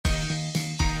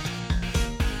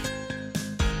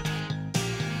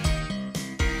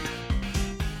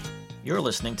You're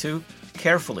listening to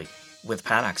Carefully with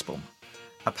Pat Axboom,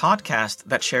 a podcast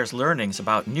that shares learnings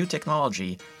about new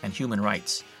technology and human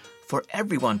rights for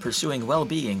everyone pursuing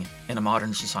well-being in a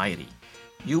modern society.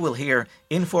 You will hear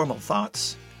informal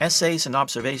thoughts, essays, and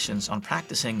observations on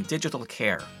practicing digital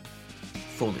care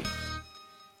fully.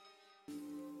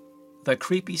 The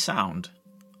creepy sound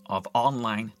of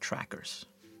online trackers.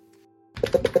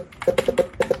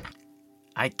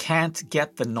 I can't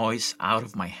get the noise out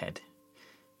of my head.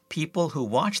 People who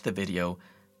watch the video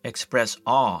express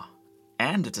awe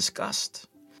and disgust.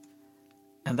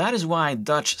 And that is why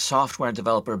Dutch software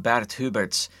developer Bert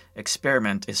Hubert's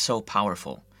experiment is so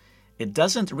powerful. It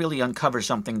doesn't really uncover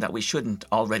something that we shouldn't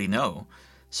already know,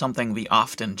 something we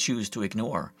often choose to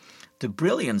ignore. The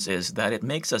brilliance is that it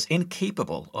makes us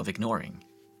incapable of ignoring.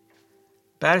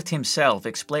 Bert himself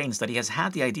explains that he has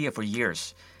had the idea for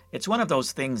years. It's one of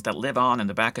those things that live on in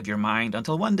the back of your mind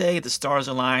until one day the stars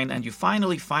align and you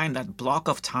finally find that block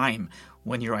of time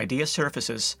when your idea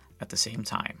surfaces at the same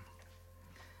time.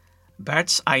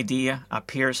 Bert's idea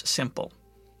appears simple.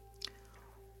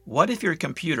 What if your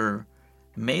computer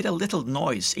made a little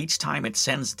noise each time it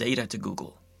sends data to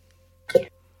Google?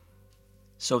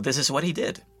 So this is what he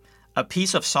did. A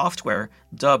piece of software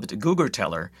dubbed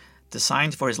GoogerTeller,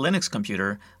 designed for his Linux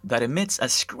computer, that emits a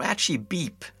scratchy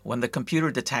beep when the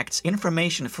computer detects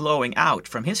information flowing out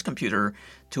from his computer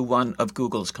to one of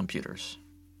Google's computers.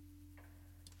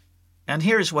 And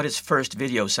here's what his first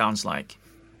video sounds like.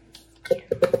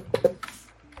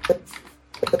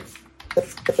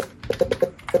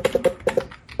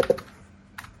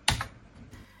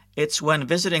 It's when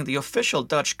visiting the official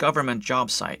Dutch government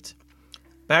job site.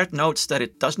 Bert notes that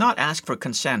it does not ask for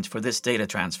consent for this data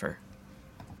transfer.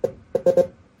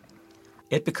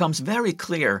 It becomes very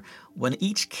clear when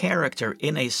each character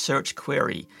in a search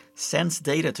query sends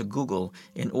data to Google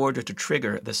in order to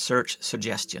trigger the search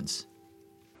suggestions.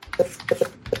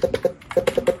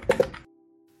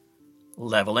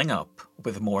 Leveling up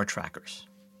with more trackers.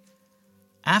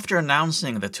 After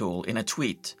announcing the tool in a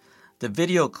tweet, the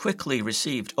video quickly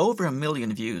received over 1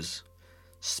 million views.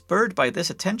 Spurred by this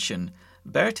attention,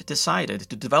 Bert decided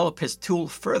to develop his tool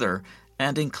further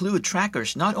and include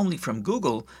trackers not only from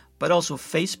Google, but also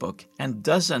Facebook and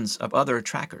dozens of other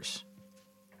trackers.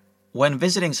 When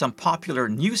visiting some popular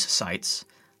news sites,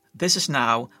 this is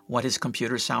now what his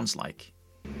computer sounds like.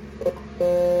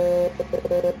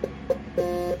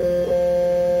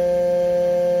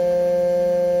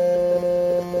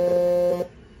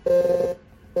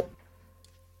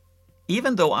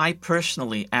 Even though I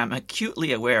personally am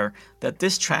acutely aware that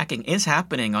this tracking is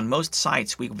happening on most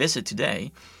sites we visit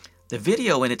today, the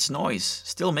video and its noise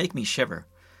still make me shiver.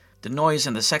 The noise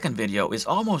in the second video is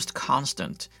almost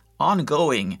constant,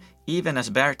 ongoing, even as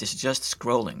Bert is just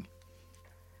scrolling.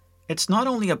 It's not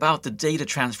only about the data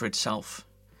transfer itself.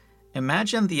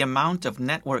 Imagine the amount of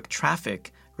network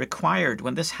traffic required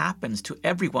when this happens to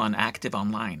everyone active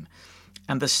online,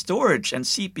 and the storage and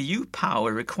CPU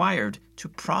power required to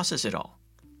process it all.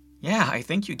 Yeah, I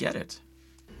think you get it.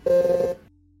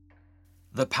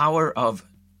 The power of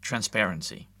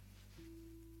transparency.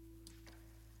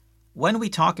 When we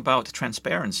talk about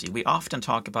transparency, we often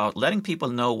talk about letting people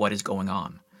know what is going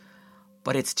on.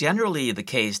 But it's generally the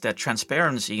case that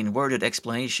transparency in worded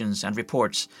explanations and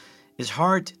reports is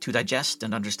hard to digest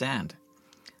and understand.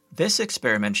 This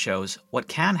experiment shows what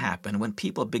can happen when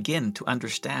people begin to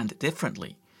understand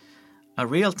differently. A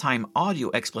real-time audio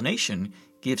explanation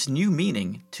gives new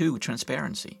meaning to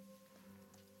transparency.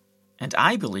 And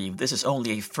I believe this is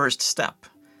only a first step.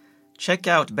 Check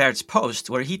out Bert's post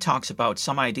where he talks about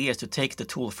some ideas to take the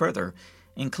tool further,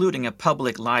 including a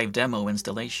public live demo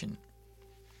installation.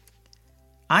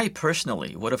 I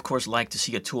personally would of course like to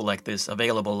see a tool like this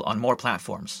available on more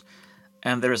platforms.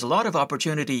 And there is a lot of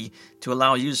opportunity to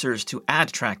allow users to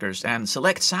add trackers and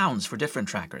select sounds for different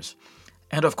trackers.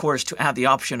 And of course to add the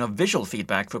option of visual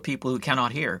feedback for people who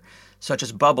cannot hear, such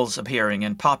as bubbles appearing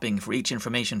and popping for each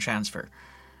information transfer.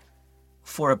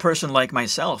 For a person like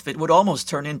myself, it would almost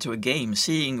turn into a game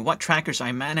seeing what trackers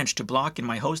I manage to block in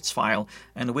my hosts file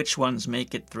and which ones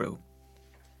make it through.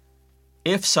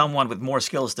 If someone with more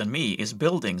skills than me is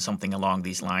building something along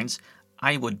these lines,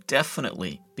 I would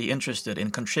definitely be interested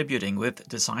in contributing with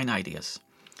design ideas.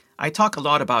 I talk a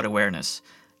lot about awareness,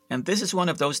 and this is one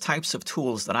of those types of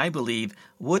tools that I believe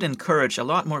would encourage a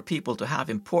lot more people to have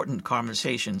important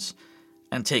conversations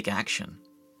and take action.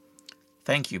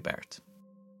 Thank you, Bert.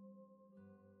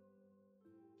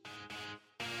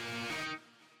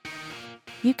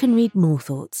 You can read more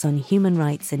thoughts on human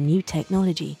rights and new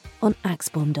technology on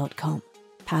Axboom.com.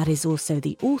 Pat is also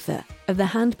the author of the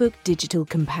handbook Digital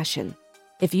Compassion.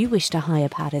 If you wish to hire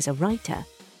Pat as a writer,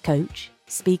 coach,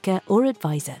 speaker, or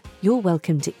advisor, you're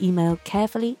welcome to email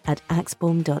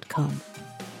carefully@axbom.com.